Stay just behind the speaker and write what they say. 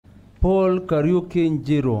Paul Kariuki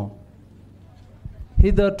Njiro,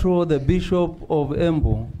 hitherto the Bishop of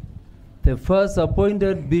Embu, the first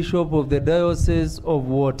appointed Bishop of the Diocese of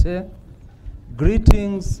Wote,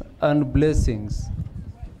 greetings and blessings.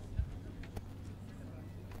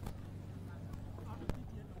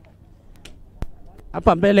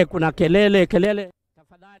 Hapa mbele kuna kelele,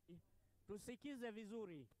 tafadhali tusikize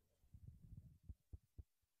vizuri.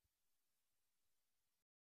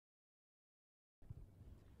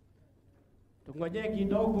 Tungoje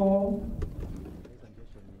kidogo.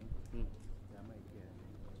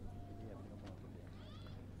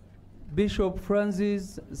 Bishop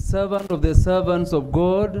Francis, servant of the servants of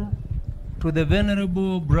God, to the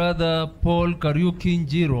Venerable Brother Paul Kariuki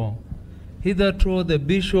Njiro, hitherto the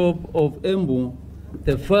Bishop of Embu,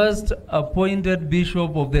 the first appointed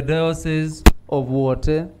Bishop of the Diocese of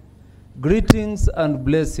Wote, greetings and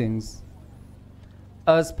blessings.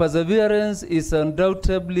 As perseverance is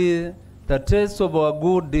undoubtedly the test of our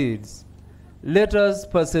good deeds, let us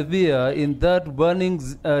persevere in that burning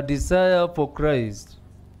desire for Christ,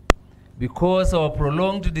 because our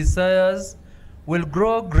prolonged desires will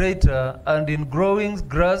grow greater and in growing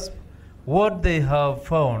grasp what they have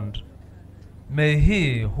found. May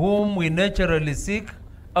He, whom we naturally seek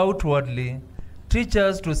outwardly, teach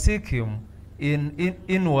us to seek Him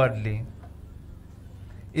inwardly.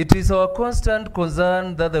 It is our constant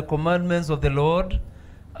concern that the commandments of the Lord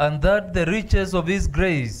and that the riches of His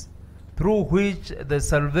grace, through which the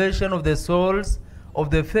salvation of the souls of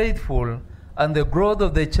the faithful and the growth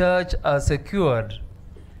of the church are secured,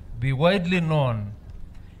 be widely known.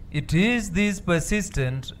 It is these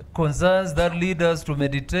persistent concerns that lead us to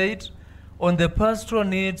meditate on the pastoral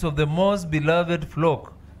needs of the most beloved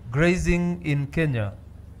flock grazing in Kenya.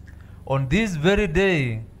 On this very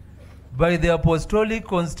day, by the Apostolic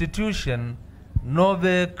Constitution,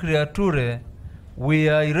 Nove Creature, we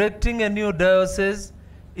are erecting a new diocese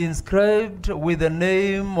inscribed with the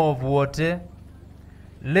name of Wote.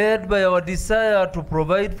 Led by our desire to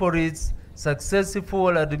provide for its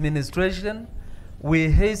successful administration, we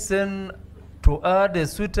hasten to add a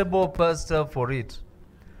suitable pastor for it.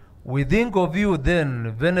 We think of you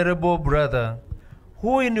then, Venerable Brother,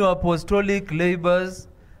 who in your apostolic labors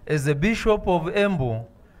as the Bishop of Embu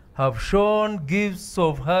have shown gifts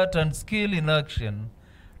of heart and skill in action,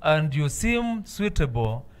 and you seem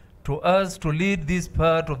suitable to us to lead this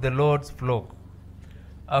part of the Lord's flock.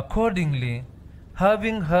 Accordingly,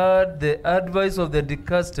 having heard the advice of the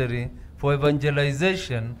dicastery for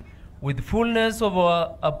evangelization, with fullness of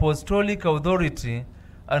our apostolic authority,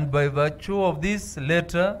 and by virtue of this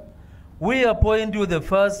letter, we appoint you the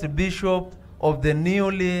first bishop of the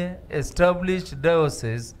newly established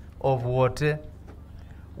Diocese of Wote,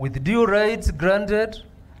 with due rights granted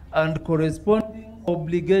and corresponding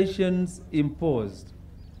obligations imposed.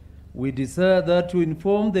 We desire that you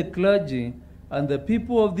inform the clergy and the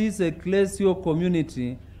people of this ecclesial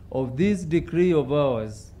community of this decree of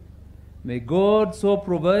ours. May God so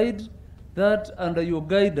provide that under your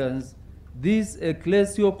guidance, this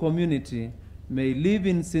ecclesial community may live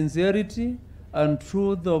in sincerity and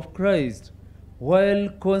truth of Christ, while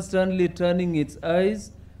constantly turning its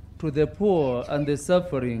eyes to the poor and the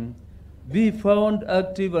suffering, be found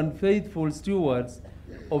active and faithful stewards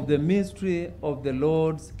of the mystery of the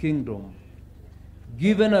Lord's kingdom.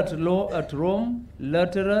 Given at Rome,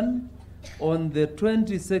 Lateran, on the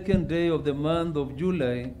 22nd day of the month of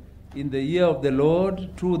July, in the year of the Lord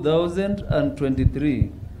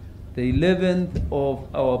 2023, the 11th of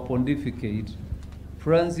our pontificate,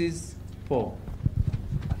 Francis Pope.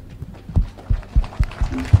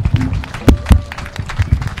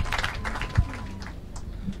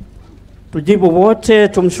 Tujibu wote,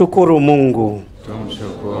 tumshukuru Mungu.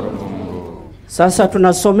 Tumshukuru Mungu. Sasa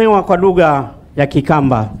tunasomewa kwa lugha ya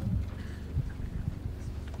Kikamba.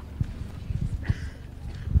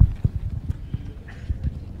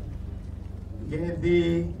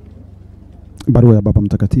 Barua ya Baba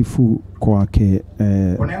Mtakatifu kwake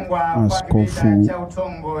Askofu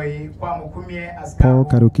Paul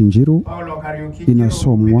Kariuki Njiro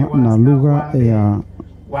inasomwa na lugha ya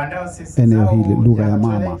eneo hili, lugha ya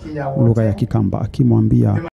mama, lugha ya Kikamba, akimwambia